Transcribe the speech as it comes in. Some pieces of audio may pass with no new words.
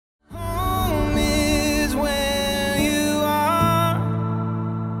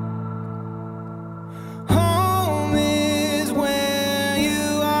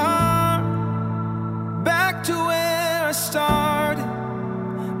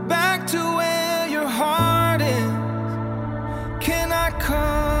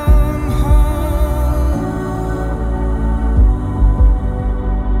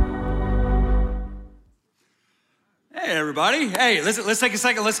everybody. Hey, let's take a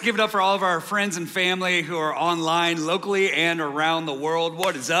second. Let's give it up for all of our friends and family who are online, locally and around the world.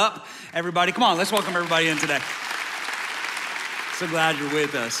 What is up, everybody? Come on, let's welcome everybody in today. So glad you're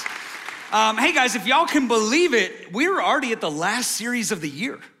with us. Hey guys, if y'all can believe it, we're already at the last series of the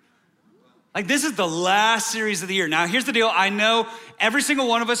year. Like, this is the last series of the year. Now, here's the deal. I know every single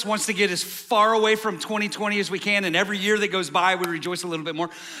one of us wants to get as far away from 2020 as we can, and every year that goes by, we rejoice a little bit more.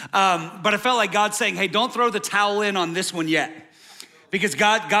 But I felt like God's saying, hey, don't throw the towel in on this one yet, because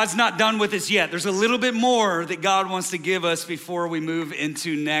God's not done with us yet. There's a little bit more that God wants to give us before we move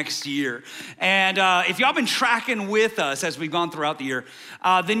into next year. And if y'all been tracking with us as we've gone throughout the year,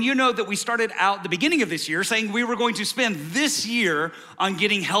 then you know that we started out the beginning of this year saying we were going to spend this year on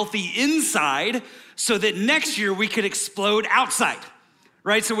getting healthy inside so that next year we could explode outside.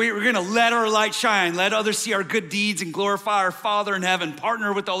 Right, so we're gonna let our light shine, let others see our good deeds and glorify our Father in heaven,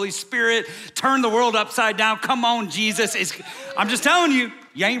 partner with the Holy Spirit, turn the world upside down. Come on, Jesus. I'm just telling you,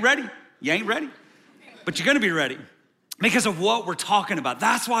 you ain't ready. You ain't ready, but you're gonna be ready because of what we're talking about.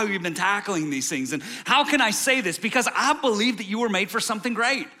 That's why we've been tackling these things. And how can I say this? Because I believe that you were made for something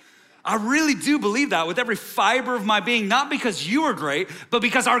great. I really do believe that with every fiber of my being, not because you are great, but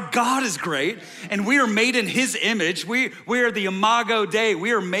because our God is great and we are made in his image. We are the imago Dei.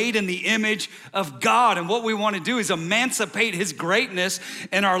 We are made in the image of God. And what we want to do is emancipate his greatness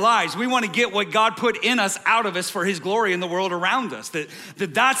in our lives. We want to get what God put in us out of us for his glory in the world around us.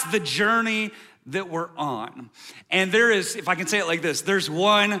 That's the journey that we're on. And there is, if I can say it like this, there's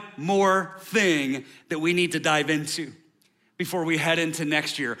one more thing that we need to dive into before we head into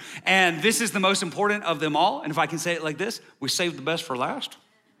next year. And this is the most important of them all. And if I can say it like this, we saved the best for last.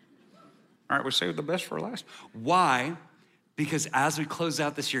 All right, we saved the best for last. Why? Because as we close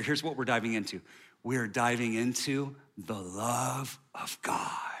out this year, here's what we're diving into. We're diving into the love of God.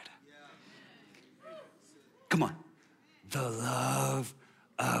 Come on. The love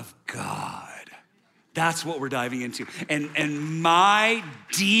of God. That's what we're diving into. And my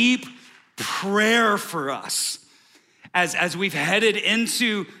deep prayer for us as we've headed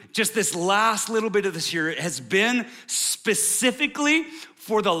into just this last little bit of this year, it has been specifically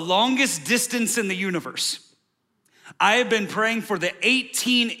for the longest distance in the universe. I have been praying for the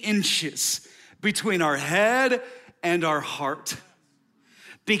 18 inches between our head and our heart.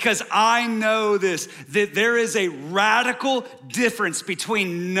 Because I know this, that there is a radical difference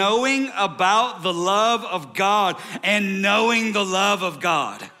between knowing about the love of God and knowing the love of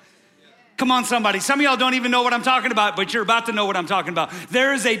God. Come on, somebody. Some of y'all don't even know what I'm talking about, but you're about to know what I'm talking about.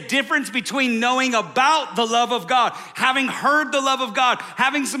 There is a difference between knowing about the love of God, having heard the love of God,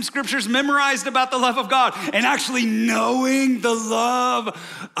 having some scriptures memorized about the love of God, and actually knowing the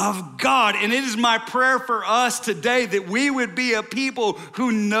love of God. And it is my prayer for us today that we would be a people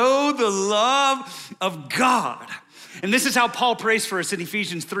who know the love of God. And this is how Paul prays for us in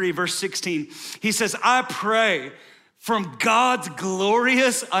Ephesians 3, verse 16. He says, I pray from God's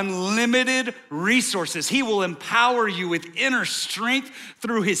glorious, unlimited resources, he will empower you with inner strength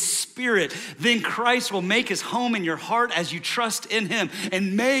through his Spirit. Then Christ will make his home in your heart as you trust in him.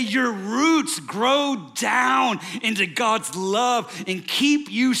 And may your roots grow down into God's love and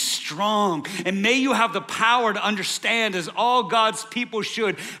keep you strong. And may you have the power to understand, as all God's people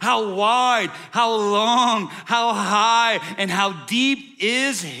should, how wide, how long, how high, and how deep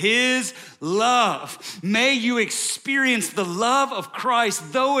is his love. May you experience the love of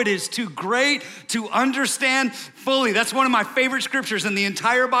Christ, though it is too great to understand fully. That's one of my favorite scriptures in the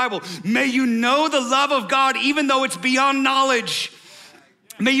entire Bible. May you know the love of God, even though it's beyond knowledge.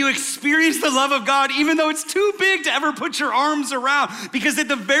 May you experience the love of God, even though it's too big to ever put your arms around, because at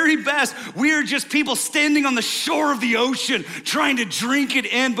the very best, we are just people standing on the shore of the ocean trying to drink it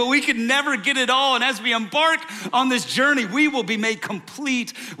in, but we can never get it all. And as we embark on this journey, we will be made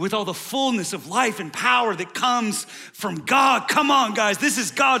complete with all the fullness of life and power that comes from God. Come on, guys. This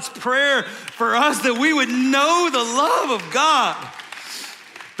is God's prayer for us, that we would know the love of God.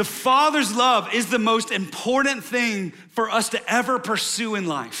 The Father's love is the most important thing for us to ever pursue in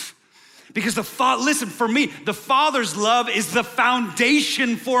life. Because listen, for me, the Father's love is the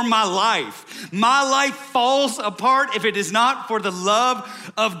foundation for my life. My life falls apart if it is not for the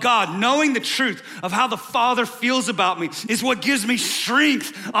love of God. Knowing the truth of how the Father feels about me is what gives me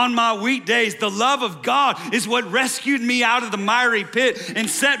strength on my weekdays. The love of God is what rescued me out of the miry pit and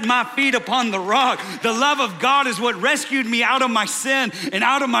set my feet upon the rock. The love of God is what rescued me out of my sin and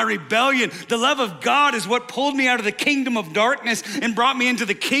out of my rebellion. The love of God is what pulled me out of the kingdom of darkness and brought me into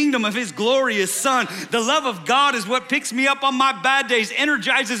the kingdom of his glorious Son. The love of God is what picks me up on my bad days,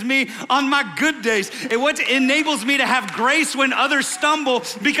 energizes me on my good days. It what enables me to have grace when others stumble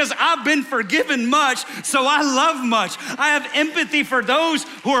because I've been forgiven much, so I love much. I have empathy for those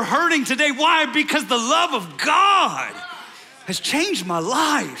who are hurting today. Why? Because the love of God has changed my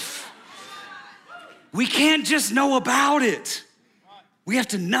life. We can't just know about it. We have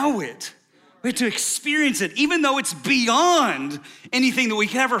to know it. We have to experience it, even though it's beyond anything that we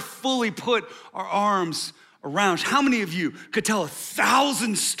can ever fully put our arms around. How many of you could tell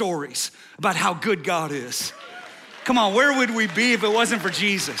 1,000 stories about how good God is? Come on, where would we be if it wasn't for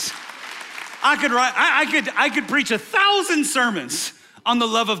Jesus? I could preach 1,000 sermons on the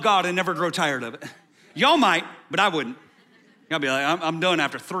love of God and never grow tired of it. Y'all might, but I wouldn't. Y'all be like, I'm done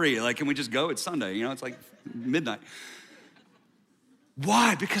after 3. Like, can we just go? It's Sunday, it's like midnight.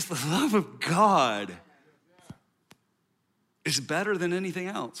 Why? Because the love of God is better than anything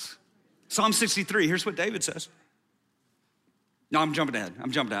else. Psalm 63, here's what David says. No, I'm jumping ahead.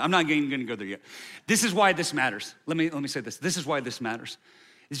 I'm not even gonna go there yet. This is why this matters. Let me say this. This is why this matters.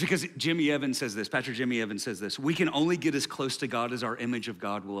 It's because Jimmy Evans says this, Pastor Jimmy Evans says this. We can only get as close to God as our image of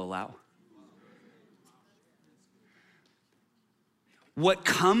God will allow. What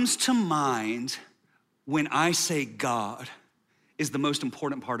comes to mind when I say God is the most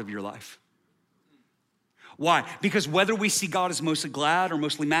important part of your life. Why? Because whether we see God as mostly glad or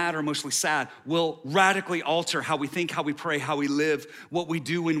mostly mad or mostly sad will radically alter how we think, how we pray, how we live, what we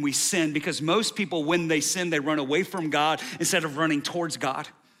do when we sin. Because most people, when they sin, they run away from God instead of running towards God.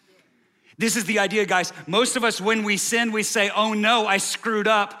 This is the idea, guys. Most of us, when we sin, we say, oh no, I screwed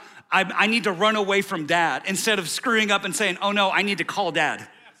up. I need to run away from dad, instead of screwing up and saying, oh no, I need to call dad.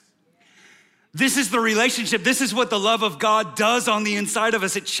 This is the relationship. This is what the love of God does on the inside of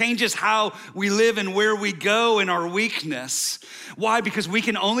us. It changes how we live and where we go in our weakness. Why? Because we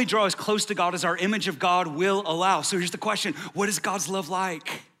can only draw as close to God as our image of God will allow. So here's the question. What is God's love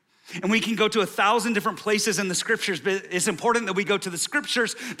like? And we can go to 1,000 different places in the scriptures, but it's important that we go to the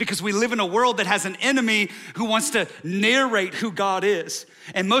scriptures because we live in a world that has an enemy who wants to narrate who God is.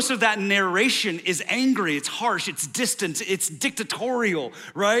 And most of that narration is angry, it's harsh, it's distant, it's dictatorial,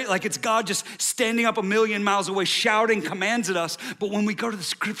 right? Like it's God just standing up 1,000,000 miles away, shouting commands at us. But when we go to the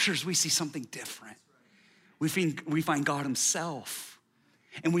scriptures, we see something different. We find God himself.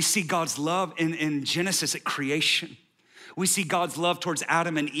 And we see God's love in Genesis at creation. We see God's love towards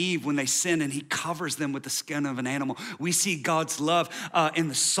Adam and Eve when they sin and he covers them with the skin of an animal. We see God's love in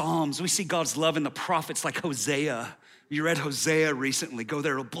the Psalms. We see God's love in the prophets like Hosea. You read Hosea recently. Go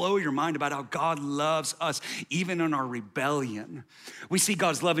there, it'll blow your mind about how God loves us even in our rebellion. We see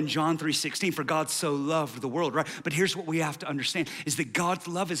God's love in John 3:16, for God so loved the world, right? But here's what we have to understand is that God's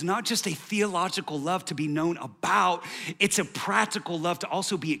love is not just a theological love to be known about, it's a practical love to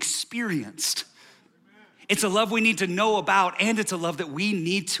also be experienced. It's a love we need to know about, and it's a love that we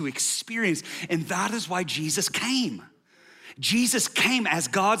need to experience. And that is why Jesus came. Jesus came as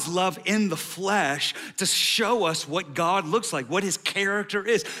God's love in the flesh to show us what God looks like, what his character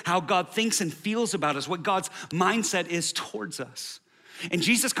is, how God thinks and feels about us, what God's mindset is towards us. And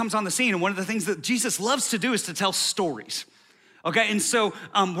Jesus comes on the scene, and one of the things that Jesus loves to do is to tell stories. Okay, and so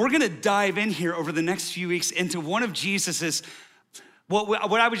we're gonna dive in here over the next few weeks into one of Jesus's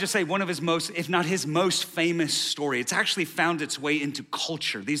what I would just say, one of his most, if not his most famous story. It's actually found its way into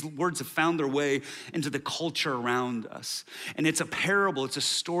culture. These words have found their way into the culture around us. And it's a parable, it's a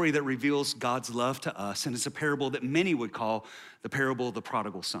story that reveals God's love to us. And it's a parable that many would call the parable of the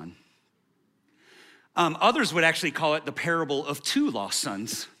prodigal son. Others would actually call it the parable of 2 lost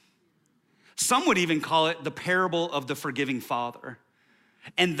sons. Some would even call it the parable of the forgiving father.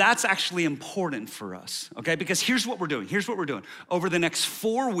 And that's actually important for us, okay? Because here's what we're doing. Over the next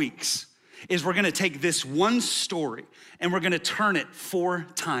 4 weeks is we're gonna take this one story and we're gonna turn it 4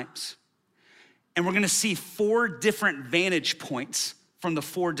 times. And we're gonna see 4 different vantage points from the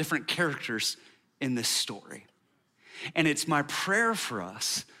 4 different characters in this story. And it's my prayer for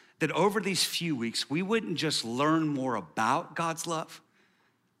us that over these few weeks, we wouldn't just learn more about God's love,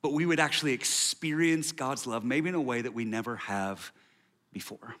 but we would actually experience God's love, maybe in a way that we never have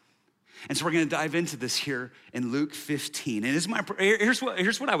before. And so we're gonna dive into this here in Luke 15. And here's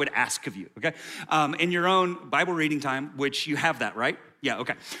what I would ask of you, okay? In your own Bible reading time, which you have that, right? Yeah,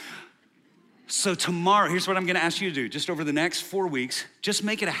 okay. So tomorrow, here's what I'm gonna ask you to do. Just over the next 4 weeks, just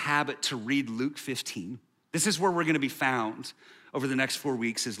make it a habit to read Luke 15. This is where we're gonna be found over the next 4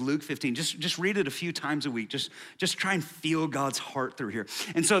 weeks is Luke 15. Just read it a few times a week. Just try and feel God's heart through here.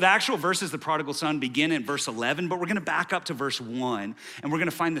 And so the actual verses, the prodigal son, begin in verse 11, but we're gonna back up to verse 1, and we're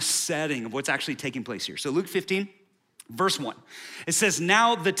gonna find the setting of what's actually taking place here. So Luke 15, Verse 1, it says,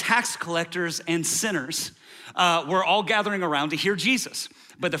 now the tax collectors and sinners were all gathering around to hear Jesus.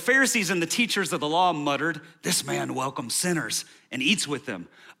 But the Pharisees and the teachers of the law muttered, this man welcomes sinners and eats with them.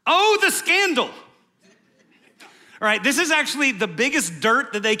 Oh, the scandal. All right, this is actually the biggest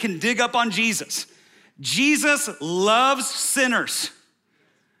dirt that they can dig up on Jesus. Jesus loves sinners.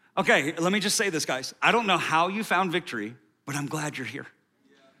 Okay, let me just say this, guys. I don't know how you found victory, but I'm glad you're here.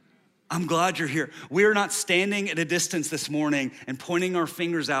 I'm glad you're here. We are not standing at a distance this morning and pointing our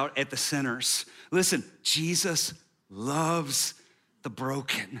fingers out at the sinners. Listen, Jesus loves the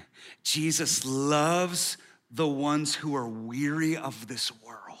broken. Jesus loves the ones who are weary of this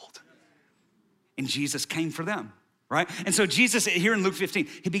world. And Jesus came for them, right? And so Jesus, here in Luke 15,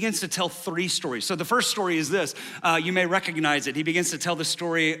 he begins to tell 3 stories. So the first story is this. You may recognize it. He begins to tell the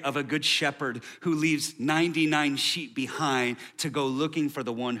story of a good shepherd who leaves 99 sheep behind to go looking for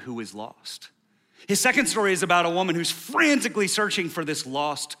the one who is lost. His second story is about a woman who's frantically searching for this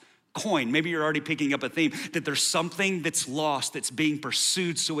lost coin. Maybe you're already picking up a theme that there's something that's lost that's being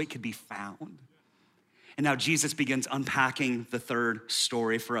pursued so it could be found. And now Jesus begins unpacking the third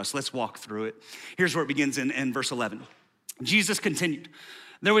story for us. Let's walk through it. Here's where it begins in verse 11. Jesus continued,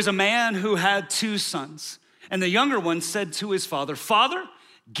 there was a man who had 2 sons, and the younger one said to his father, Father,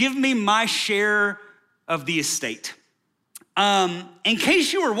 give me my share of the estate. In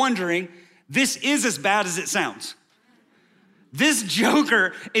case you were wondering, this is as bad as it sounds. This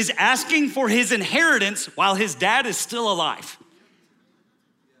joker is asking for his inheritance while his dad is still alive.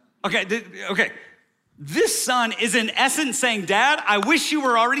 Okay. This son is in essence saying, Dad, I wish you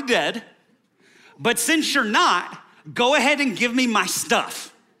were already dead, but since you're not, go ahead and give me my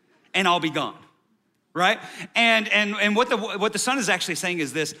stuff and I'll be gone, right? And what the son is actually saying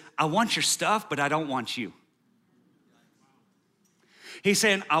is this, I want your stuff, but I don't want you. He's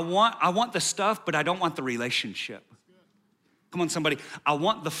saying, I want the stuff, but I don't want the relationship. Come on, somebody. I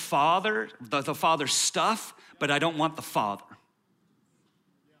want the father's stuff, but I don't want the father.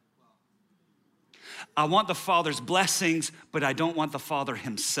 I want the father's blessings, but I don't want the father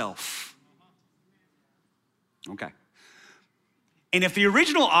himself. Okay. And if the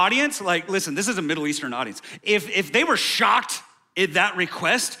original audience, listen, this is a Middle Eastern audience. If they were shocked at that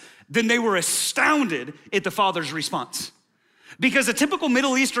request, then they were astounded at the father's response. Because a typical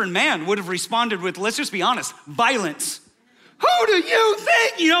Middle Eastern man would have responded with, let's just be honest, violence. Who do you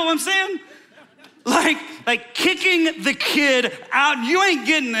think? You know what I'm saying? Like kicking the kid out. You ain't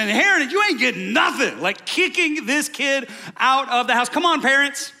getting an inheritance. You ain't getting nothing. Like kicking this kid out of the house. Come on,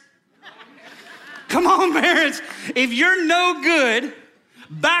 parents. Come on, parents. If you're no good,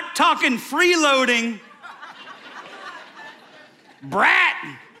 back talking, freeloading,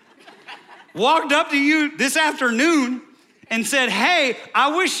 brat walked up to you this afternoon and said, hey,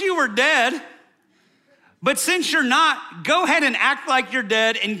 I wish you were dead. But since you're not, go ahead and act like you're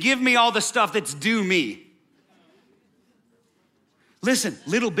dead and give me all the stuff that's due me. Listen,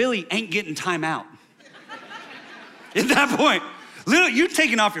 little Billy ain't getting time out. At that point, you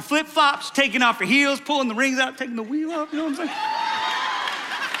taking off your flip-flops, taking off your heels, pulling the rings out, taking the wheel off, you know what I'm saying?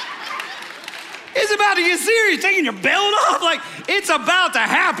 It's about to get serious, taking your belt off, like it's about to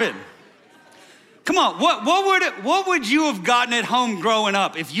happen. Come on, what would you have gotten at home growing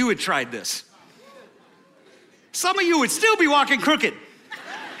up if you had tried this? Some of you would still be walking crooked.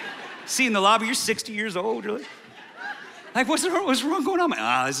 See in the lobby, you're 60 years old. You're like what's wrong going on?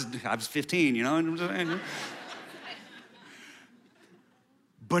 I was 15, you know?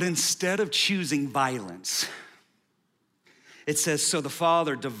 But instead of choosing violence, it says, so the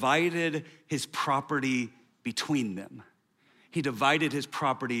father divided his property between them. He divided his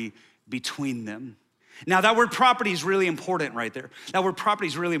property between them. Now, that word property is really important right there. That word property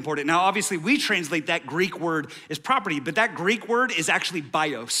is really important. Now, obviously, we translate that Greek word as property, but that Greek word is actually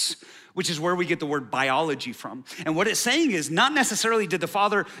bios, which is where we get the word biology from. And what it's saying is not necessarily did the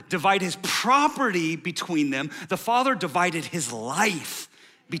father divide his property between them, the father divided his life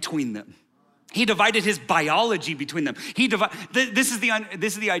between them. He divided his biology between them. This is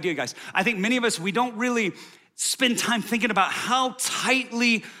the idea, guys. I think many of us, we don't really spend time thinking about how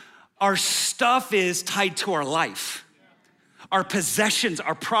tightly our stuff is tied to our life. Our possessions,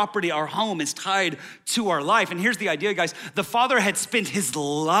 our property, our home is tied to our life. And here's the idea, guys. The father had spent his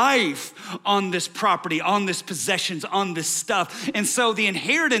life on this property, on this possessions, on this stuff. And so the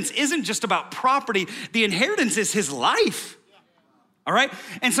inheritance isn't just about property. The inheritance is his life. All right?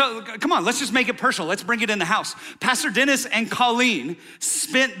 And so, come on, let's just make it personal. Let's bring it in the house. Pastor Dennis and Colleen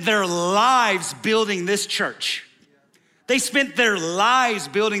spent their lives building this church. They spent their lives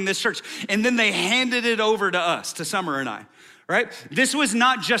building this church, and then they handed it over to us, to Summer and I, right? This was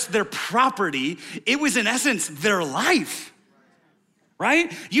not just their property. It was, in essence, their life,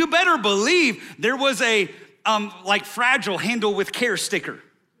 right? You better believe there was a like fragile handle with care sticker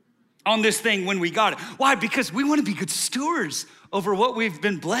on this thing when we got it. Why? Because we want to be good stewards over what we've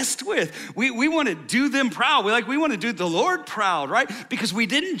been blessed with. We want to do them proud. We want to do the Lord proud, right? Because we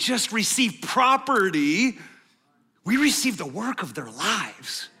didn't just receive property, we received the work of their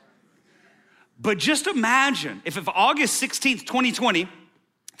lives. But just imagine if August 16th, 2020,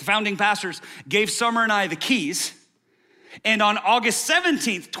 the founding pastors gave Summer and I the keys, and on August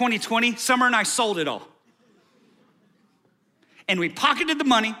 17th, 2020, Summer and I sold it all. And we pocketed the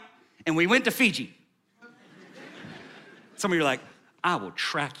money, and we went to Fiji. Some of you are like, I will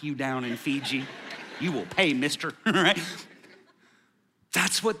track you down in Fiji. You will pay, mister, right?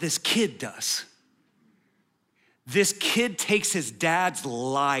 That's what this kid does. This kid takes his dad's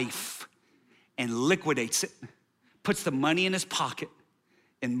life and liquidates it, puts the money in his pocket,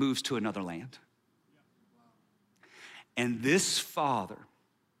 and moves to another land. And this father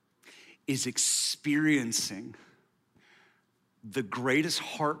is experiencing the greatest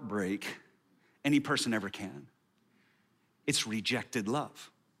heartbreak any person ever can. It's rejected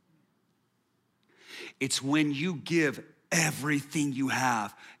love. It's when you give everything you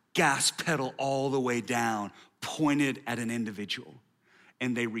have, gas pedal all the way down, pointed at an individual,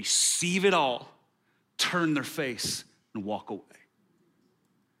 and they receive it all, turn their face, and walk away.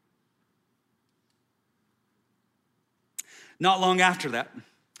 Not long after that,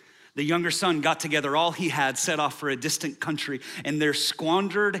 the younger son got together all he had, set off for a distant country, and there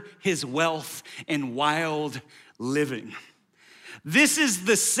squandered his wealth in wild living. This is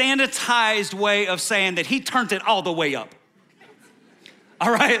the sanitized way of saying that he turned it all the way up.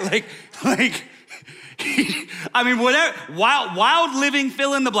 All right, whatever, wild living,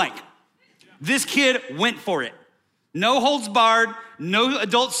 fill in the blank. This kid went for it. No holds barred, no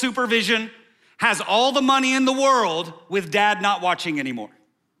adult supervision, has all the money in the world with dad not watching anymore.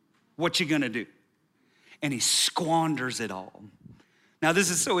 What you gonna do? And he squanders it all. Now,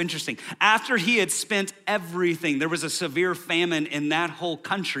 this is so interesting. After he had spent everything, there was a severe famine in that whole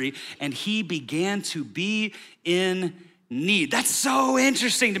country, and he began to be in need. That's so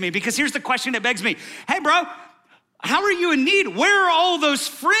interesting to me, because here's the question that begs me. Hey, bro, how are you in need? Where are all those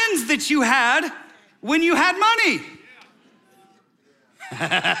friends that you had when you had money?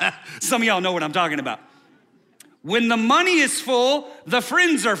 Some of y'all know what I'm talking about. When the money is full, the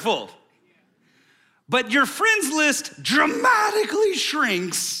friends are full. But your friends list dramatically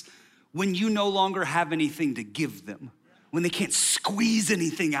shrinks when you no longer have anything to give them. When they can't squeeze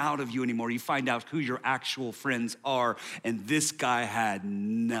anything out of you anymore, you find out who your actual friends are, and this guy had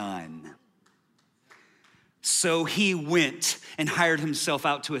none. So he went and hired himself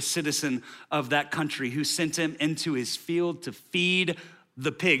out to a citizen of that country who sent him into his field to feed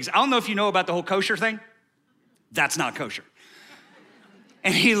the pigs. I don't know if you know about the whole kosher thing. That's not kosher.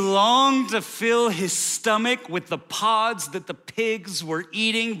 And he longed to fill his stomach with the pods that the pigs were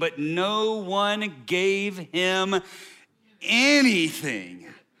eating, but no one gave him anything.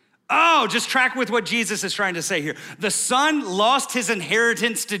 Oh, just track with what Jesus is trying to say here. The son lost his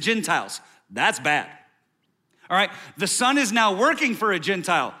inheritance to Gentiles. That's bad. All right, the son is now working for a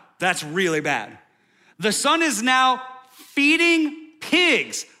Gentile. That's really bad. The son is now feeding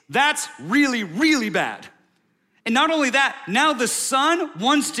pigs. That's really, really bad. And not only that, now the son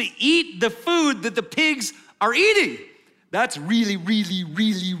wants to eat the food that the pigs are eating. That's really, really,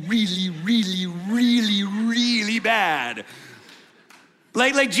 really, really, really, really, really bad.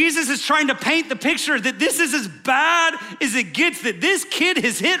 Like Jesus is trying to paint the picture that this is as bad as it gets, that this kid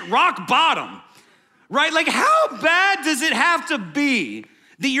has hit rock bottom, right? Like, how bad does it have to be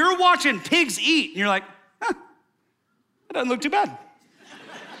that you're watching pigs eat and you're like, that doesn't look too bad.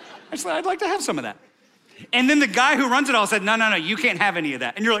 Actually, I'd like to have some of that. And then the guy who runs it all said, no, you can't have any of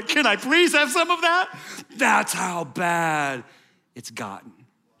that. And you're like, can I please have some of that? That's how bad it's gotten.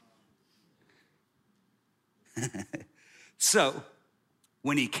 So,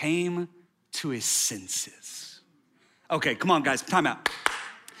 when he came to his senses. Okay, come on, guys, time out.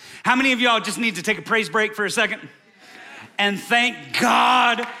 How many of y'all just need to take a praise break for a second? And thank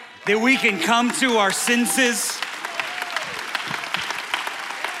God that we can come to our senses.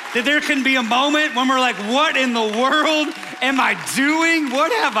 That there can be a moment when we're like, what in the world am I doing? What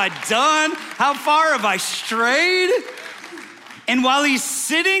have I done? How far have I strayed? And while he's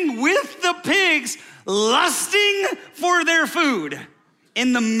sitting with the pigs, lusting for their food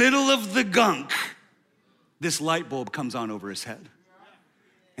in the middle of the gunk, this light bulb comes on over his head.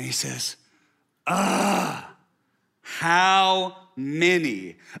 And he says, how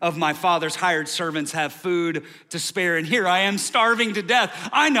many of my father's hired servants have food to spare, and here I am starving to death.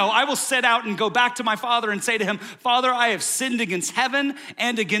 I know I will set out and go back to my father and say to him, Father, I have sinned against heaven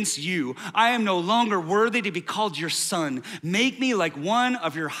and against you. I am no longer worthy to be called your son. Make me like one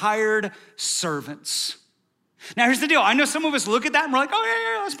of your hired servants. Now, here's the deal. I know some of us look at that and we're like,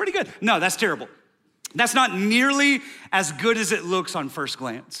 oh, yeah, that's pretty good. No, that's terrible. That's not nearly as good as it looks on first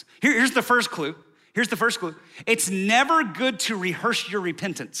glance. Here's the first clue. Here's the first clue. It's never good to rehearse your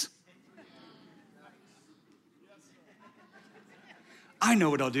repentance. I know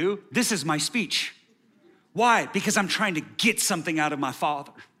what I'll do. This is my speech. Why? Because I'm trying to get something out of my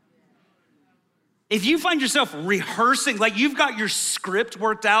father. If you find yourself rehearsing, like you've got your script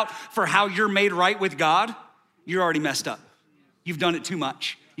worked out for how you're made right with God, you're already messed up. You've done it too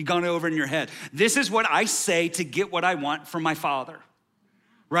much. You've gone over in your head. This is what I say to get what I want from my father,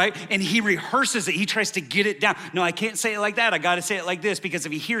 right? And he rehearses it. He tries to get it down. No, I can't say it like that. I got to say it like this, because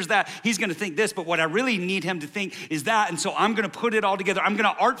if he hears that, he's going to think this. But what I really need him to think is that. And so I'm going to put it all together. I'm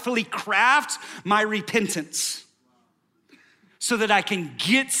going to artfully craft my repentance so that I can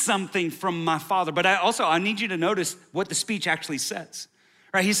get something from my father. But I need you to notice what the speech actually says,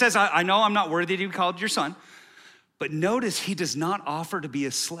 right? He says, I know I'm not worthy to be called your son. But notice he does not offer to be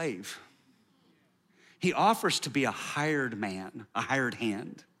a slave. He offers to be a hired man, a hired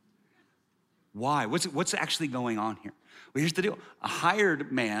hand. Why? What's actually going on here? Well, here's the deal. A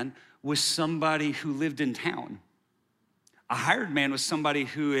hired man was somebody who lived in town. A hired man was somebody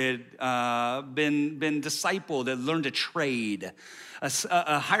who had been discipled, had learned a trade.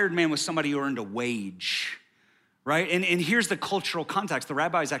 A hired man was somebody who earned a wage. Right? And here's the cultural context. The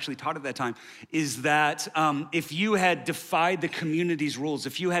rabbis actually taught at that time is that if you had defied the community's rules,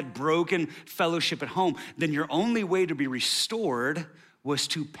 if you had broken fellowship at home, then your only way to be restored was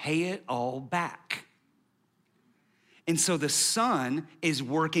to pay it all back. And so the son is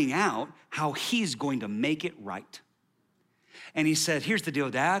working out how he's going to make it right. And he said, here's the deal,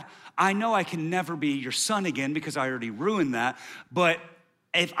 Dad. I know I can never be your son again because I already ruined that, but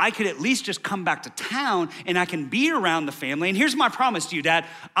if I could at least just come back to town and I can be around the family, and here's my promise to you, Dad,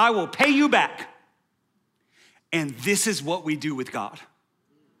 I will pay you back. And this is what we do with God.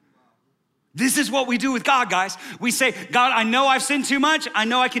 This is what we do with God, guys. We say, God, I know I've sinned too much. I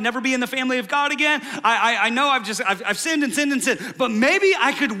know I can never be in the family of God again. I know I've sinned and sinned and sinned, but maybe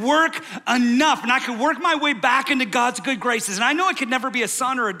I could work enough and I could work my way back into God's good graces. And I know I could never be a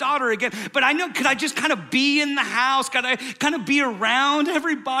son or a daughter again, but I know, could I just kind of be in the house? Could I kind of be around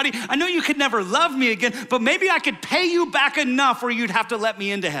everybody? I know you could never love me again, but maybe I could pay you back enough where you'd have to let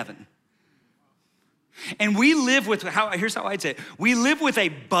me into heaven. And we live with, here's how I'd say it. We live with a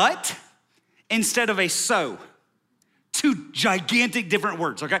but instead of a so. Two gigantic different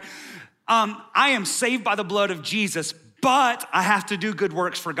words, okay? I am saved by the blood of Jesus, but I have to do good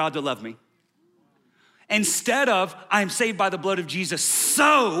works for God to love me. Instead of, I am saved by the blood of Jesus,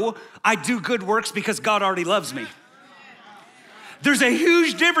 so I do good works because God already loves me. There's a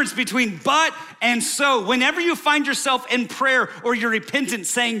huge difference between but and so. Whenever you find yourself in prayer or you're repentant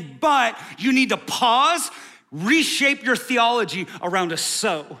saying but, you need to pause, reshape your theology around a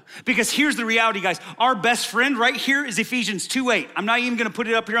so. Because here's the reality, guys. Our best friend right here is Ephesians 2:8. I'm not even gonna put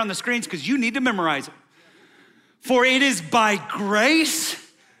it up here on the screens because you need to memorize it. For it is by grace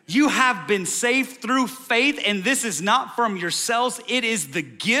you have been saved through faith, and this is not from yourselves. It is the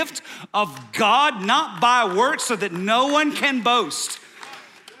gift of God, not by works, so that no one can boast.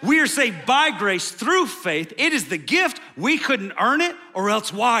 We are saved by grace through faith. It is the gift. We couldn't earn it, or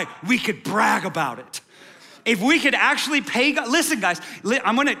else why? We could brag about it. If we could actually pay God, listen guys,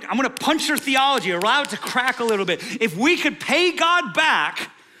 I'm gonna punch your theology, allow it to crack a little bit. If we could pay God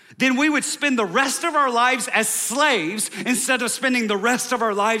back, then we would spend the rest of our lives as slaves instead of spending the rest of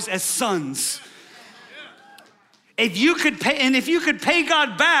our lives as sons. If you could pay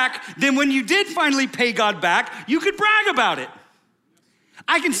God back, then when you did finally pay God back, you could brag about it.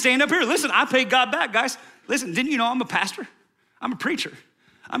 I can stand up here, listen, I paid God back, guys. Listen, didn't you know I'm a pastor? I'm a preacher.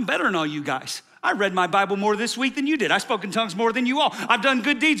 I'm better than all you guys. I read my Bible more this week than you did. I spoke in tongues more than you all. I've done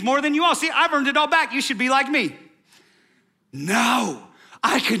good deeds more than you all. See, I've earned it all back. You should be like me. No,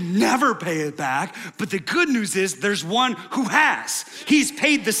 I could never pay it back. But the good news is there's one who has. He's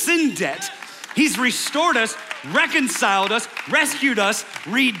paid the sin debt. He's restored us, reconciled us, rescued us,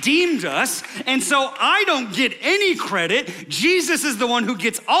 redeemed us. And so I don't get any credit. Jesus is the one who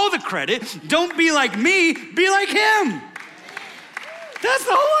gets all the credit. Don't be like me, be like him. That's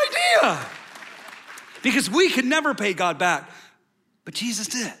the whole idea. Because we could never pay God back, but Jesus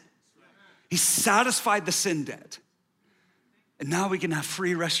did. He satisfied the sin debt. And now we can have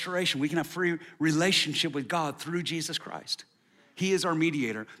free restoration. We can have free relationship with God through Jesus Christ. He is our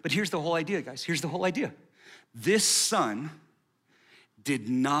mediator. But here's the whole idea, guys. Here's the whole idea. This son did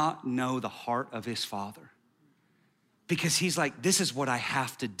not know the heart of his father because he's like, this is what I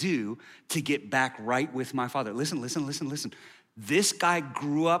have to do to get back right with my father. Listen. This guy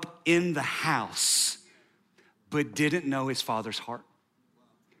grew up in the house, but didn't know his father's heart.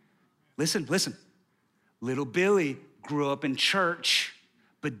 Listen. Little Billy grew up in church,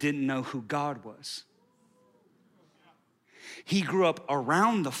 but didn't know who God was. He grew up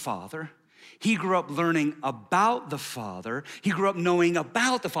around the Father. He grew up learning about the Father. He grew up knowing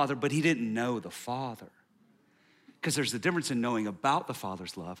about the Father, but he didn't know the Father. Because there's a difference in knowing about the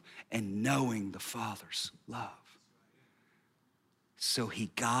Father's love and knowing the Father's love. So he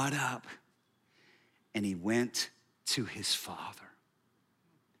got up and he went to his father.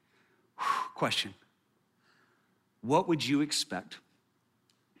 Question. What would you expect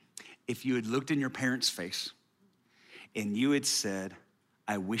if you had looked in your parents' face and you had said,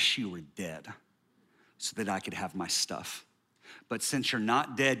 I wish you were dead so that I could have my stuff. But since you're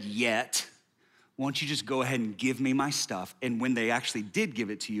not dead yet, why don't you just go ahead and give me my stuff? And when they actually did give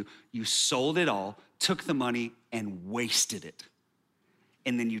it to you, you sold it all, took the money, and wasted it.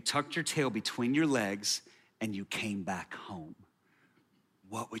 And then you tucked your tail between your legs and you came back home.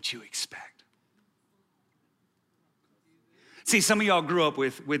 What would you expect? See, some of y'all grew up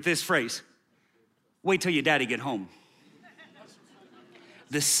with this phrase, wait till your daddy get home.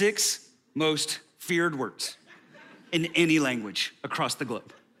 The 6 most feared words in any language across the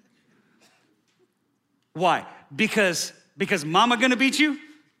globe. Why? Because mama gonna beat you,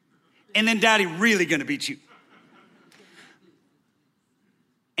 and then daddy really gonna beat you.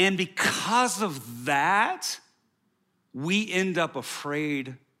 And because of that, we end up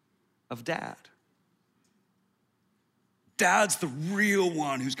afraid of dad. Dad's the real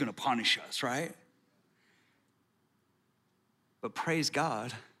one who's gonna punish us, right? But praise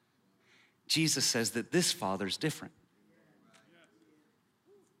God, Jesus says that this father's different.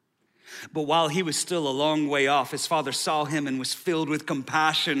 But while he was still a long way off, his father saw him and was filled with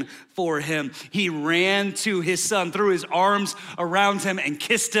compassion for him. He ran to his son, threw his arms around him and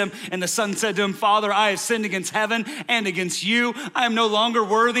kissed him. And the son said to him, Father, I have sinned against heaven and against you. I am no longer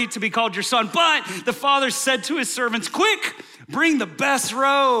worthy to be called your son. But the father said to his servants, quick, bring the best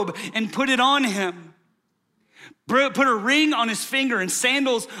robe and put it on him. Put a ring on his finger and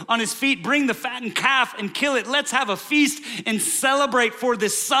sandals on his feet. Bring the fattened calf and kill it. Let's have a feast and celebrate. For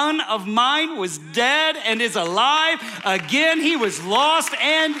this son of mine was dead and is alive. Again, he was lost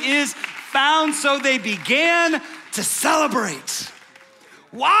and is found. So they began to celebrate.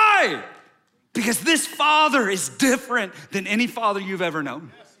 Why? Because this father is different than any father you've ever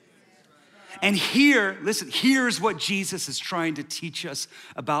known. And here, listen, here's what Jesus is trying to teach us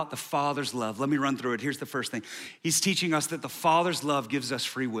about the Father's love. Let me run through it. Here's the first thing. He's teaching us that the Father's love gives us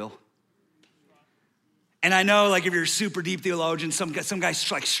free will. And I know, like, if you're a super deep theologian, some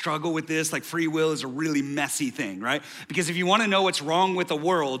guys like struggle with this. Like, free will is a really messy thing, right? Because if you want to know what's wrong with the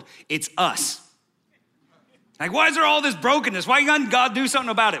world, it's us. Like, why is there all this brokenness? Why can't God do something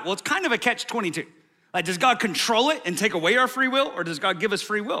about it? Well, it's kind of a catch-22. Like, does God control it and take away our free will, or does God give us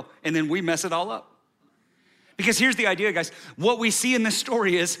free will and then we mess it all up? Because here's the idea, guys. What we see in this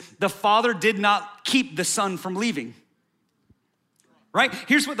story is the father did not keep the son from leaving, right?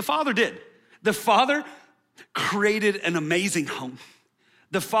 Here's what the father did. The father created an amazing home.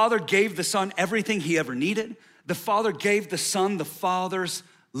 The father gave the son everything he ever needed. The father gave the son the father's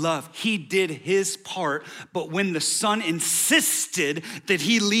love. He did his part, but when the son insisted that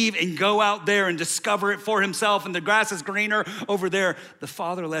he leave and go out there and discover it for himself, and the grass is greener over there, the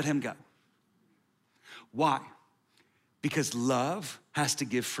father let him go. Why? Because love has to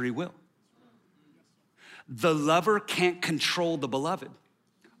give free will. The lover can't control the beloved,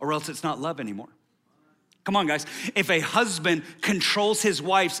 or else it's not love anymore. Come on, guys. If a husband controls his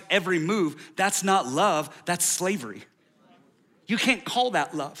wife's every move, that's not love, that's slavery. You can't call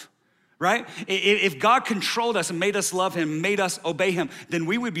that love, right? If God controlled us and made us love him, made us obey him, then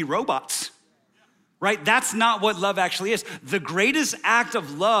we would be robots, right? That's not what love actually is. The greatest act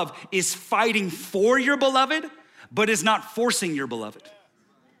of love is fighting for your beloved, but is not forcing your beloved.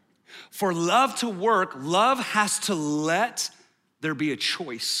 For love to work, love has to let there be a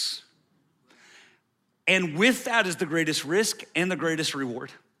choice. And with that is the greatest risk and the greatest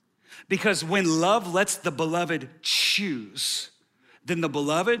reward. Because when love lets the beloved choose, then the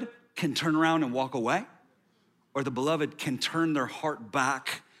beloved can turn around and walk away, or the beloved can turn their heart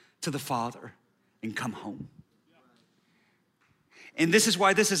back to the Father and come home. And this is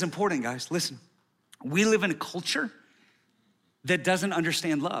why this is important, guys. Listen, we live in a culture that doesn't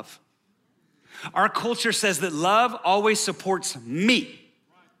understand love. Our culture says that love always supports me.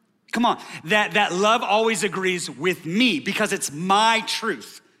 Come on, that love always agrees with me because it's my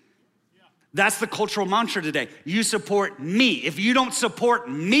truth. That's the cultural mantra today. You support me. If you don't support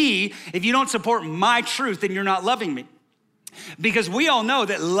me, if you don't support my truth, then you're not loving me. Because we all know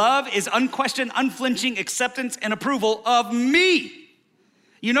that love is unquestioned, unflinching acceptance and approval of me.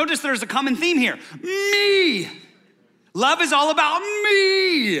 You notice there's a common theme here. Me. Love is all about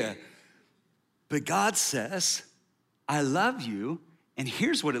me. But God says, I love you, and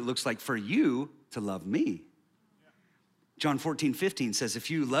here's what it looks like for you to love me. John 14:15 says,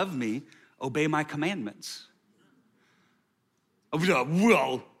 if you love me, obey my commandments. Well,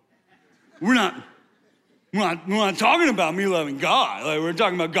 we're not talking about me loving God. Like, we're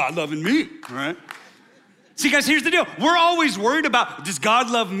talking about God loving me, all right? See, guys, here's the deal. We're always worried about, does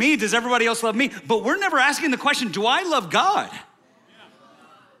God love me? Does everybody else love me? But we're never asking the question, do I love God?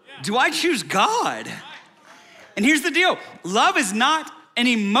 Do I choose God? And here's the deal. Love is not an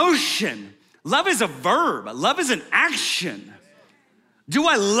emotion. Love is a verb. Love is an action. Do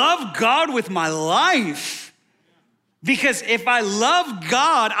I love God with my life? Because if I love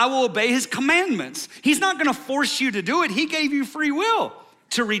God, I will obey his commandments. He's not gonna force you to do it. He gave you free will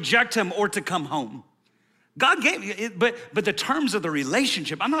to reject him or to come home. God gave you it, but the terms of the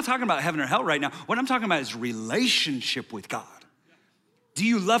relationship, I'm not talking about heaven or hell right now. What I'm talking about is relationship with God.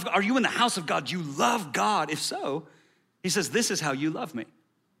 Are you in the house of God? Do you love God? If so, he says, this is how you love me.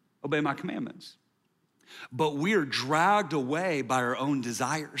 Obey my commandments. But we're dragged away by our own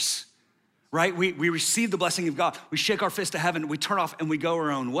desires, right? We receive the blessing of God. We shake our fist to heaven. We turn off and we go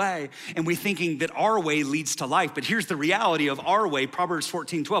our own way. And we thinking that our way leads to life. But here's the reality of our way, Proverbs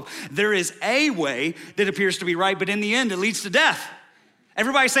 14:12. There is a way that appears to be right, but in the end, it leads to death.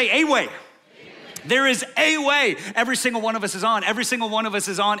 Everybody say a way. There is a way every single one of us is on. Every single one of us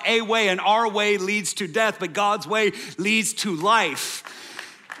is on a way, and our way leads to death, but God's way leads to life.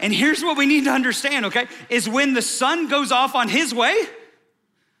 And here's what we need to understand, okay, is when the son goes off on his way,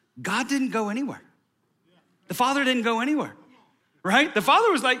 God didn't go anywhere. The father didn't go anywhere, right? The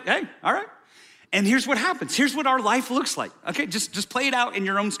father was like, hey, all right. And here's what happens. Here's what our life looks like, okay? Just play it out in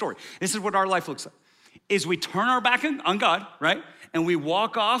your own story. This is what our life looks like, is we turn our back on God, right? And we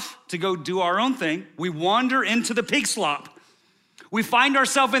walk off to go do our own thing. We wander into the pig slop. We find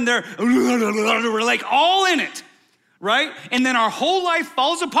ourselves in there, we're like all in it. Right? And then our whole life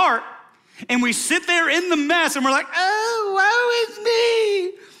falls apart and we sit there in the mess and we're like, oh, woe is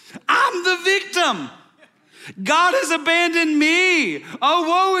me. I'm the victim. God has abandoned me. Oh,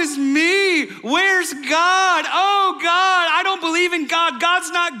 woe is me. Where's God? Oh, God, I don't believe in God.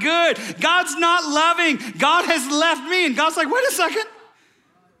 God's not good. God's not loving. God has left me. And God's like, wait a second.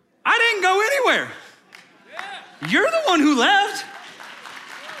 I didn't go anywhere. You're the one who left.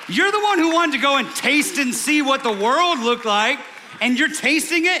 You're the one who wanted to go and taste and see what the world looked like, and you're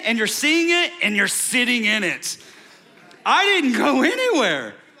tasting it, and you're seeing it, and you're sitting in it. I didn't go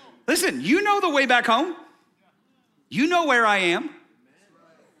anywhere. Listen, you know the way back home. You know where I am.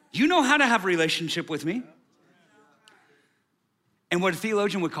 You know how to have a relationship with me. And what a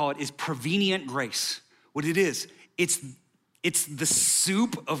theologian would call it is prevenient grace. What it is, it's the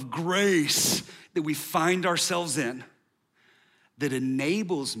soup of grace that we find ourselves in that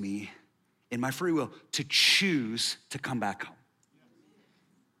enables me in my free will to choose to come back home.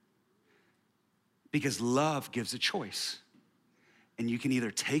 Because love gives a choice. And you can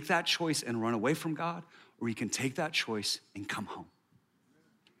either take that choice and run away from God, or you can take that choice and come home.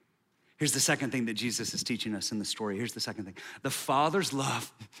 Here's the second thing that Jesus is teaching us in the story. Here's the second thing. The Father's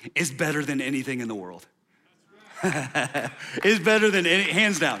love is better than anything in the world. It's better than any,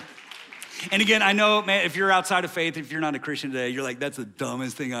 hands down. And again, I know, man, if you're outside of faith, if you're not a Christian today, you're like, that's the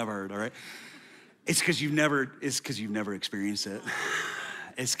dumbest thing I've heard, all right? It's because you've never experienced it.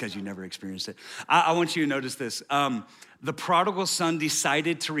 It's because you never experienced it. I want you to notice this. The prodigal son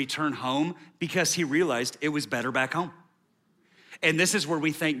decided to return home because he realized it was better back home. And this is where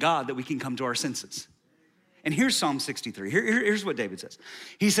we thank God that we can come to our senses. And here's Psalm 63. Here's what David says.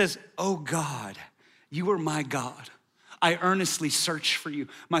 He says, oh God, you are my God. I earnestly search for you.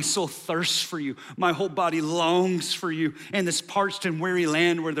 My soul thirsts for you. My whole body longs for you in this parched and weary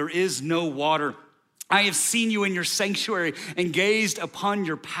land where there is no water. I have seen you in your sanctuary and gazed upon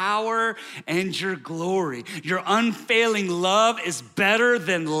your power and your glory. Your unfailing love is better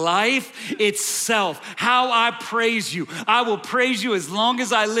than life itself. How I praise you. I will praise you as long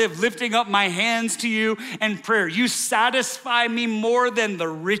as I live, lifting up my hands to you in prayer. You satisfy me more than the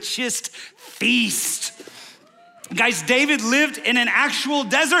richest feast. Guys, David lived in an actual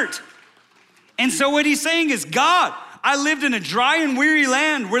desert. And so what he's saying is, God, I lived in a dry and weary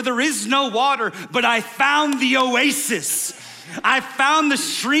land where there is no water, but I found the oasis. I found the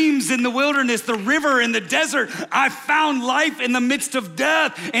streams in the wilderness, the river in the desert. I found life in the midst of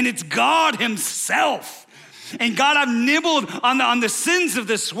death, and it's God himself. And God, I've nibbled on the sins of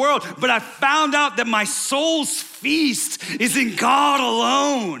this world, but I found out that my soul's feast is in God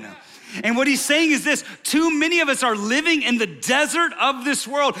alone. And what he's saying is this: too many of us are living in the desert of this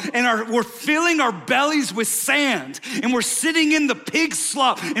world, and we're filling our bellies with sand, and we're sitting in the pig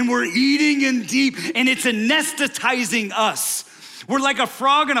slop, and we're eating in deep, and it's anesthetizing us. We're like a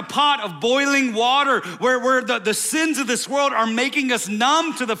frog in a pot of boiling water where the sins of this world are making us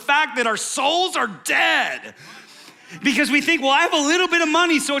numb to the fact that our souls are dead. Because we think, well, I have a little bit of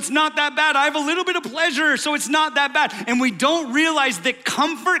money, so it's not that bad. I have a little bit of pleasure, so it's not that bad. And we don't realize that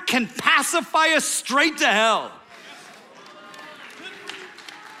comfort can pacify us straight to hell.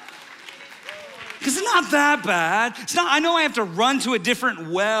 Because it's not that bad. I know I have to run to a different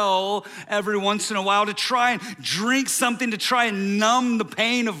well every once in a while to try and drink something to try and numb the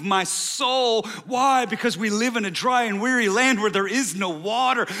pain of my soul. Why? Because we live in a dry and weary land where there is no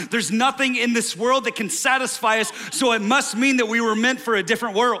water. There's nothing in this world that can satisfy us, so it must mean that we were meant for a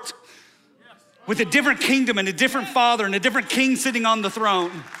different world with a different kingdom and a different father and a different king sitting on the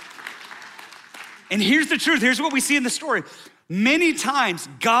throne. And here's the truth. Here's what we see in the story. Many times,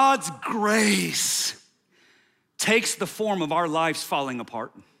 God's grace takes the form of our lives falling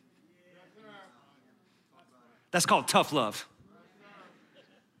apart. That's called tough love.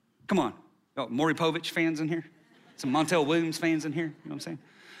 Come on. Oh, Maury Povich fans in here? Some Montel Williams fans in here? You know what I'm saying?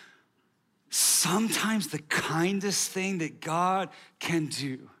 Sometimes the kindest thing that God can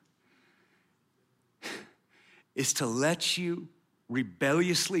do is to let you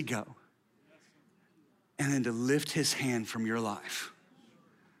rebelliously go, and then to lift his hand from your life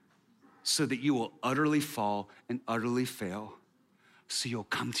so that you will utterly fall and utterly fail, so you'll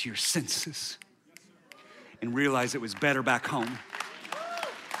come to your senses and realize it was better back home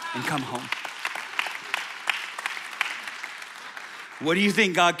and come home. What do you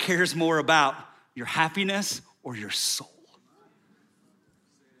think God cares more about, your happiness or your soul?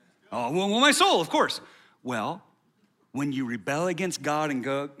 Oh, well, my soul, of course. Well, when you rebel against God and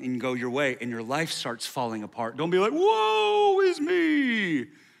go your way and your life starts falling apart, don't be like, woe is me,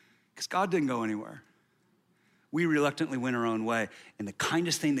 because God didn't go anywhere. We reluctantly went our own way, and the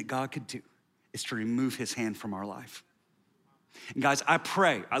kindest thing that God could do is to remove his hand from our life. And guys, I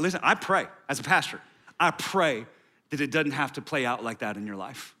pray as a pastor, I pray that it doesn't have to play out like that in your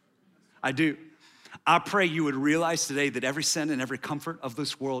life. I do. I pray you would realize today that every sin and every comfort of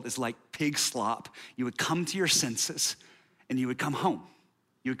this world is like pig slop. You would come to your senses and you would come home.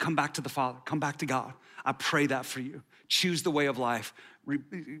 You would come back to the Father, come back to God. I pray that for you. Choose the way of life,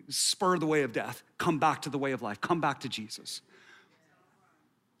 spur the way of death, come back to the way of life, come back to Jesus.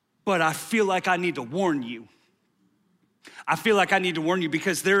 But I feel like I need to warn you. I feel like I need to warn you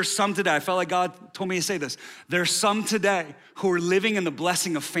because there's some today, I felt like God told me to say this. There's some today who are living in the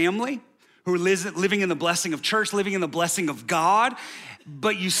blessing of family, who are living in the blessing of church, living in the blessing of God,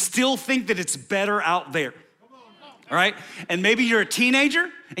 but you still think that it's better out there. All right? And maybe you're a teenager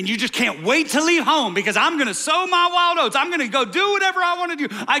and you just can't wait to leave home because I'm gonna sow my wild oats. I'm gonna go do whatever I wanna do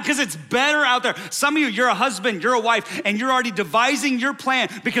because it's better out there. Some of you're a husband, you're a wife, and you're already devising your plan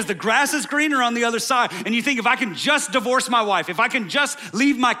because the grass is greener on the other side. And you think, if I can just divorce my wife, if I can just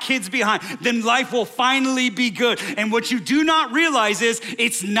leave my kids behind, then life will finally be good. And what you do not realize is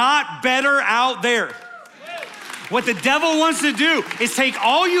it's not better out there. What the devil wants to do is take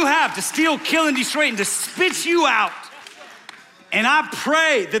all you have to steal, kill, and destroy, and to spit you out. And I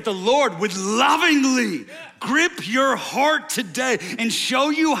pray that the Lord would lovingly grip your heart today and show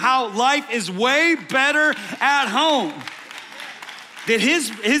you how life is way better at home. That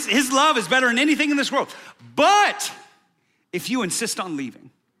his love is better than anything in this world. But if you insist on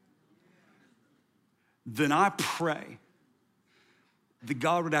leaving, then I pray that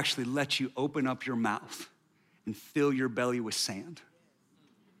God would actually let you open up your mouth and fill your belly with sand.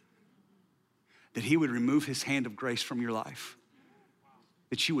 That he would remove his hand of grace from your life.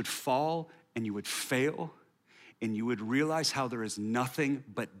 That you would fall and you would fail and you would realize how there is nothing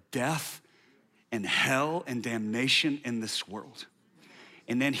but death and hell and damnation in this world.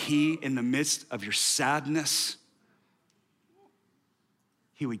 And then he, in the midst of your sadness,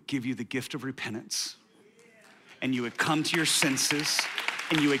 he would give you the gift of repentance and you would come to your senses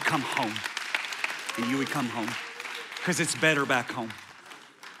and you would come home. And you would come home because it's better back home.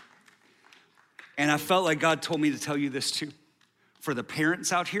 And I felt like God told me to tell you this too. For the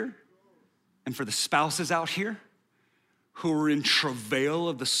parents out here and for the spouses out here who are in travail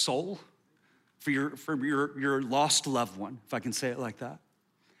of the soul, for your lost loved one, if I can say it like that.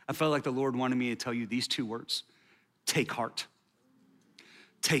 I felt like the Lord wanted me to tell you these two words: take heart.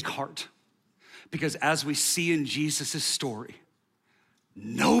 Take heart. Because as we see in Jesus' story,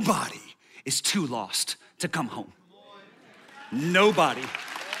 nobody is too lost to come home. Nobody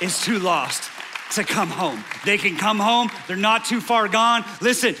is too lost to come home. They can come home. They're not too far gone.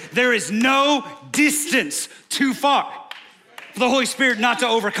 Listen, there is no distance too far for the Holy Spirit not to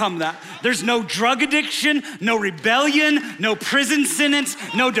overcome that. There's no drug addiction, no rebellion, no prison sentence,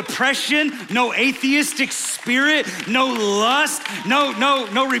 no depression, no atheistic spirit, no lust,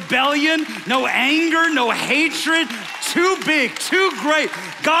 no rebellion, no anger, no hatred. Too big, too great.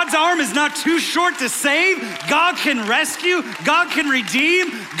 God's arm is not too short to save. God can rescue. God can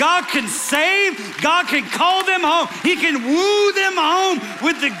redeem. God can save. God can call them home. He can woo them home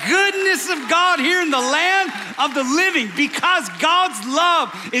with the goodness of God here in the land of the living, because God's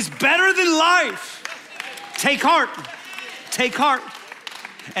love is better than life. Take heart. Take heart.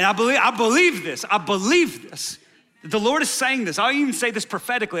 And I believe this. I believe this. The Lord is saying this. I even say this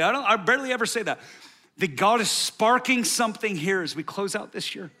prophetically. I barely ever say that God is sparking something here as we close out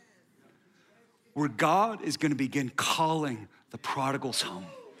this year, where God is gonna begin calling the prodigals home.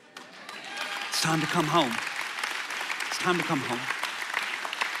 It's time to come home. It's time to come home.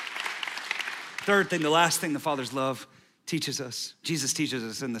 Third thing, the last thing the Father's love teaches us, Jesus teaches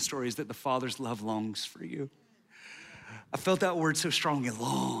us in the story, is that the Father's love longs for you. I felt that word so strong.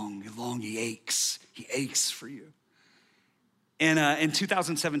 He aches for you. And in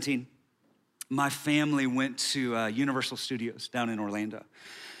 2017, my family went to Universal Studios down in Orlando.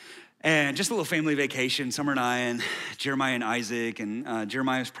 And just a little family vacation, Summer and I, and Jeremiah and Isaac, and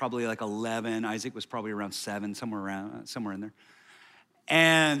Jeremiah was probably like 11, Isaac was probably around 7, somewhere in there.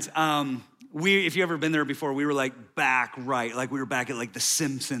 And if you ever been there before, we were like back right, like we were back at like the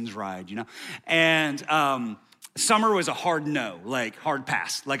Simpsons ride, you know? And Summer was a hard no, like hard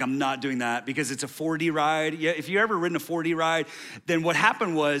pass. Like, I'm not doing that because it's a 4D ride. Yeah, if you've ever ridden a 4D ride, then what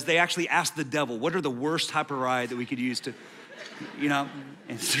happened was they actually asked the devil, what are the worst type of ride that we could use to, you know?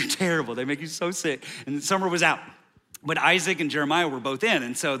 And they're terrible. They make you so sick. And Summer was out. But Isaac and Jeremiah were both in,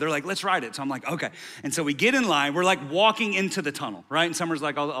 and so they're like, let's ride it. So I'm like, okay. And so we get in line, we're like walking into the tunnel, right? And Summer's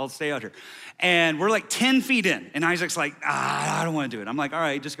like, I'll stay out here. And we're like 10 feet in, and Isaac's like, I don't wanna do it. I'm like, all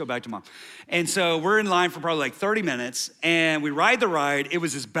right, just go back to mom. And so we're in line for probably like 30 minutes, and we ride the ride. It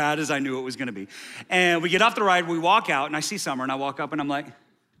was as bad as I knew it was gonna be. And we get off the ride, we walk out, and I see Summer, and I walk up, and I'm like,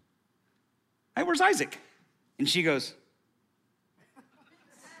 hey, where's Isaac? And she goes,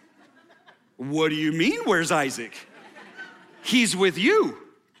 what do you mean, where's Isaac? He's with you.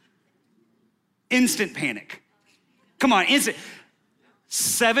 Instant panic. Come on, instant.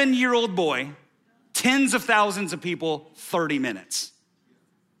 7-year-old boy, tens of thousands of people, 30 minutes.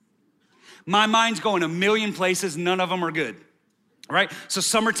 My mind's going a million places, none of them are good, right? So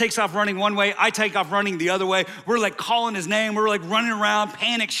Summer takes off running one way, I take off running the other way. We're like calling his name, we're like running around,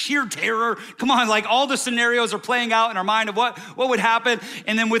 panic, sheer terror. Come on, like all the scenarios are playing out in our mind of what would happen.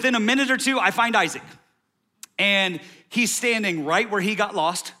 And then within a minute or two, I find Isaac. And he's standing right where he got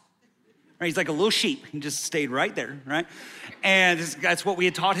lost. Right? He's like a little sheep. He just stayed right there, right? And that's what we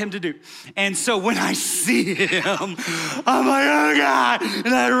had taught him to do. And so when I see him, I'm like, oh God.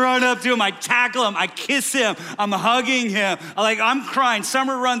 And I run up to him, I tackle him, I kiss him, I'm hugging him. I'm crying.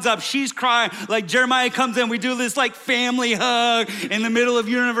 Summer runs up, she's crying. Like Jeremiah comes in, we do this like family hug in the middle of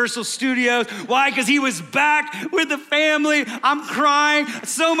Universal Studios. Why? Because he was back with the family. I'm crying,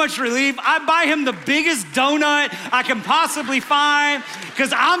 so much relief. I buy him the biggest donut I can possibly find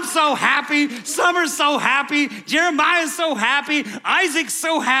because I'm so happy. Summer's so happy. Jeremiah's so happy. Isaac's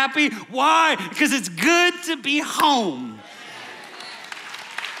so happy. Why? Because it's good to be home.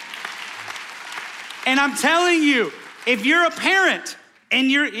 And I'm telling you, if you're a parent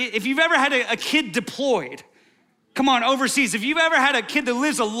and if you've ever had a kid deployed, come on, overseas, if you've ever had a kid that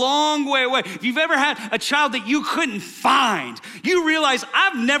lives a long way away, if you've ever had a child that you couldn't find, you realize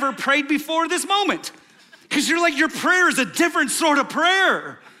I've never prayed before this moment. Because you're like, your prayer is a different sort of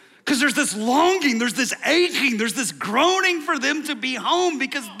prayer. Because there's this longing, there's this aching, there's this groaning for them to be home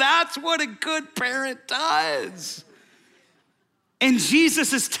because that's what a good parent does. And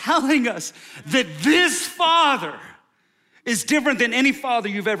Jesus is telling us that this Father is different than any father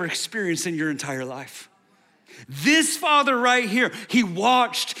you've ever experienced in your entire life. This father right here, he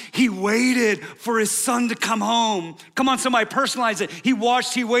watched, he waited for his son to come home. Come on, somebody personalize it. He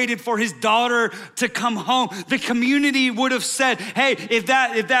watched, he waited for his daughter to come home. The community would have said, hey, if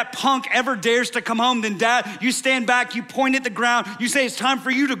that punk ever dares to come home, then dad, you stand back, you point at the ground, you say it's time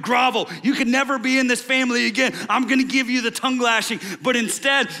for you to grovel. You can never be in this family again. I'm gonna give you the tongue lashing. But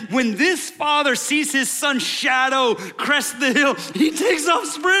instead, when this father sees his son's shadow crest the hill, he takes off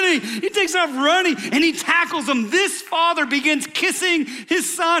sprinting, he takes off running, and he tackles him. This father begins kissing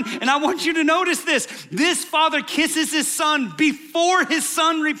his son. And I want you to notice this. This father kisses his son before his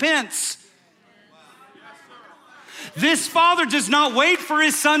son repents. This father does not wait for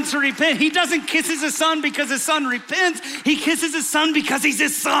his son to repent. He doesn't kiss his son because his son repents. He kisses his son because he's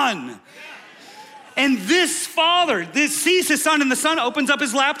his son. And this father, sees his son, and the son opens up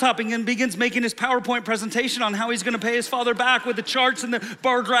his laptop and begins making his PowerPoint presentation on how he's gonna pay his father back with the charts and the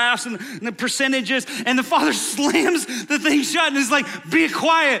bar graphs and the percentages. And the father slams the thing shut and is like, be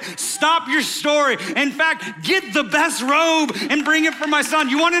quiet, stop your story. In fact, get the best robe and bring it for my son.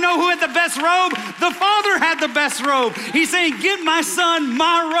 You wanna know who had the best robe? The father had the best robe. He's saying, get my son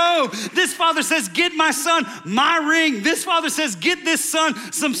my robe. This father says, get my son my ring. This father says, get this son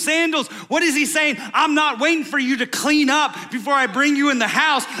some sandals. What is he saying? I'm not waiting for you to clean up before I bring you in the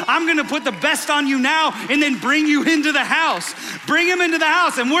house. I'm gonna put the best on you now and then bring you into the house. Bring him into the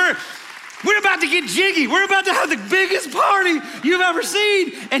house, and we're about to get jiggy. We're about to have the biggest party you've ever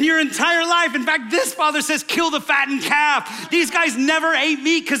seen in your entire life. In fact, this father says, kill the fattened calf. These guys never ate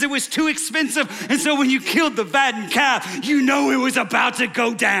meat because it was too expensive. And so when you killed the fattened calf, you know it was about to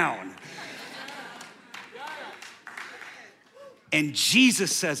go down. And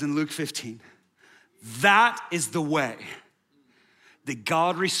Jesus says in Luke 15, that is the way that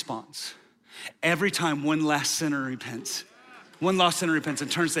God responds every time one lost sinner repents. One lost sinner repents and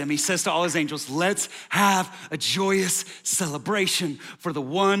turns to him. He says to all his angels, let's have a joyous celebration for the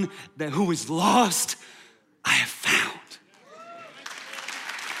one who was lost, I have found.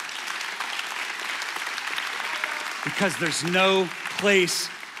 Because there's no place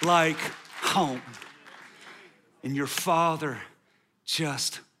like home. And your father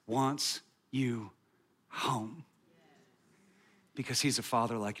just wants you home, because he's a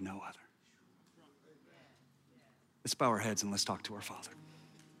father like no other. Let's bow our heads and let's talk to our Father.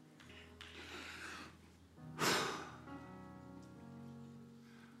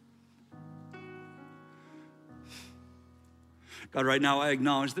 God, right now I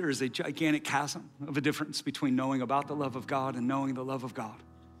acknowledge there is a gigantic chasm of a difference between knowing about the love of God and knowing the love of God.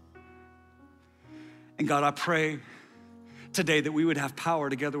 And God, I pray today that we would have power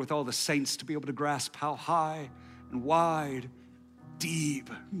together with all the saints to be able to grasp how high and wide, deep,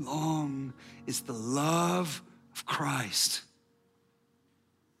 long is the love of Christ.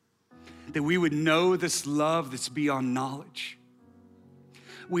 That we would know this love that's beyond knowledge.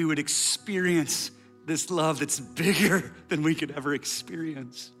 We would experience this love that's bigger than we could ever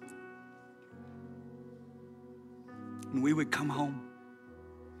experience. And we would come home.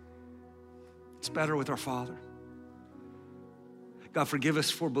 It's better with our Father. God, forgive us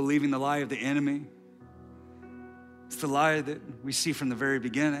for believing the lie of the enemy. It's the lie that we see from the very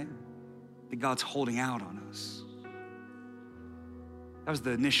beginning, that God's holding out on us. That was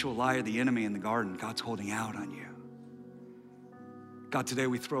the initial lie of the enemy in the garden. God's holding out on you. God, today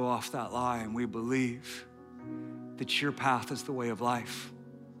we throw off that lie and we believe that your path is the way of life.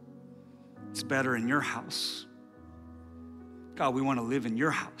 It's better in your house. God, we want to live in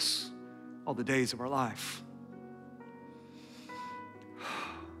your house all the days of our life.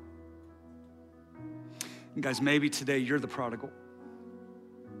 And guys, maybe today you're the prodigal.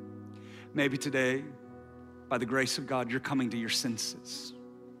 Maybe today, by the grace of God, you're coming to your senses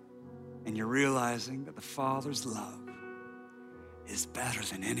and you're realizing that the Father's love is better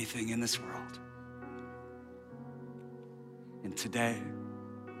than anything in this world. And today,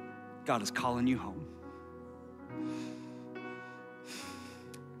 God is calling you home.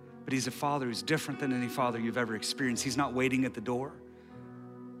 But he's a Father who's different than any father you've ever experienced. He's not waiting at the door,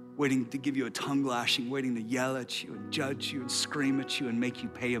 waiting to give you a tongue lashing, waiting to yell at you and judge you and scream at you and make you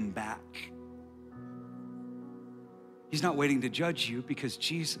pay him back. He's not waiting to judge you because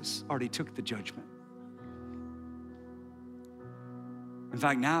Jesus already took the judgment. In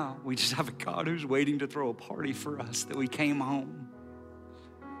fact, now we just have a God who's waiting to throw a party for us that we came home.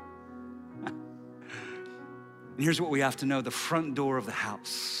 And here's what we have to know. The front door of the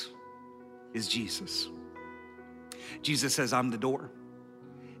house is Jesus. Jesus says, I'm the door.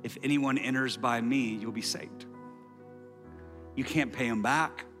 If anyone enters by me, you'll be saved. You can't pay him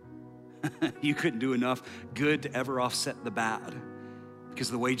back. You couldn't do enough good to ever offset the bad, because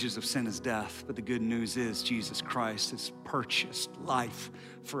the wages of sin is death, but the good news is Jesus Christ has purchased life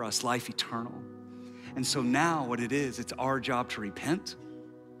for us, life eternal. And so now what it is, it's our job to repent,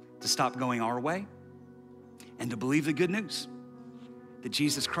 to stop going our way, and to believe the good news that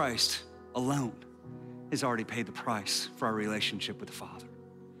Jesus Christ alone has already paid the price for our relationship with the Father.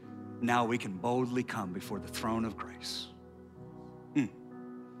 Now we can boldly come before the throne of grace.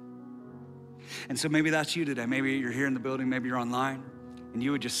 And so maybe that's you today. Maybe you're here in the building, maybe you're online, and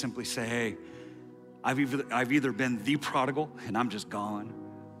you would just simply say, hey, I've either been the prodigal and I'm just gone,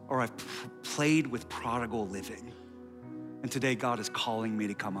 or I've played with prodigal living. And today God is calling me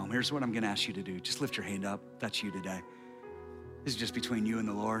to come home. Here's what I'm gonna ask you to do. Just lift your hand up. That's you today. This is just between you and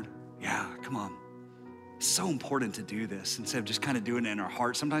the Lord. Yeah, come on. It's so important to do this instead of just kind of doing it in our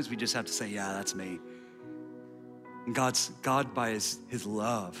heart. Sometimes we just have to say, yeah, that's me. And God by his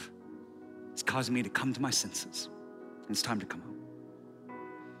love, it's causing me to come to my senses. And it's time to come home.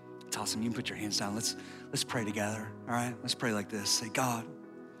 It's awesome. You can put your hands down. Let's pray together. All right? Let's pray like this. Say, God,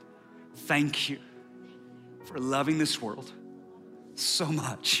 thank you for loving this world so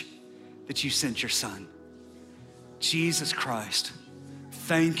much that you sent your son. Jesus Christ,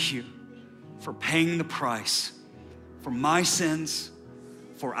 thank you for paying the price for my sins,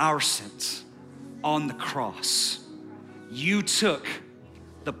 for our sins on the cross. You took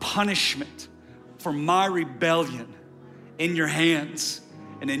the punishment for my rebellion in your hands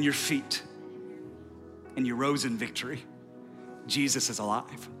and in your feet, and you rose in victory. Jesus is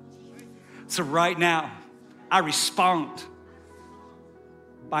alive. So right now, I respond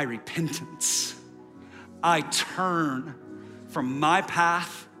by repentance. I turn from my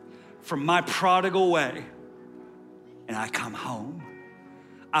path, from my prodigal way, and I come home.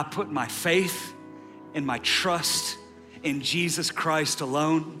 I put my faith and my trust in Jesus Christ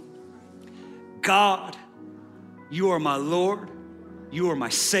alone. God, you are my Lord, you are my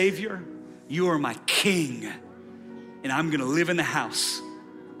Savior, you are my King, and I'm gonna live in the house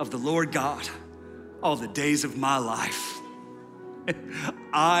of the Lord God all the days of my life.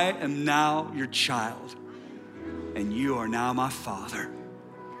 I am now your child, and you are now my Father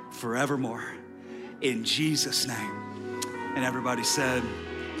forevermore. In Jesus' name. And everybody said,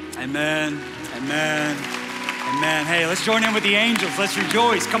 amen, amen, amen. Hey, let's join in with the angels. Let's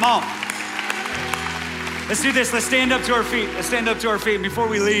rejoice. Come on. Let's do this. Let's stand up to our feet. Let's stand up to our feet. And before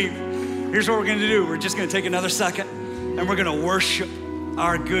we leave, here's what we're going to do. We're just going to take another second, and we're going to worship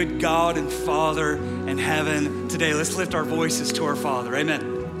our good God and Father in heaven today. Let's lift our voices to our Father.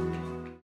 Amen.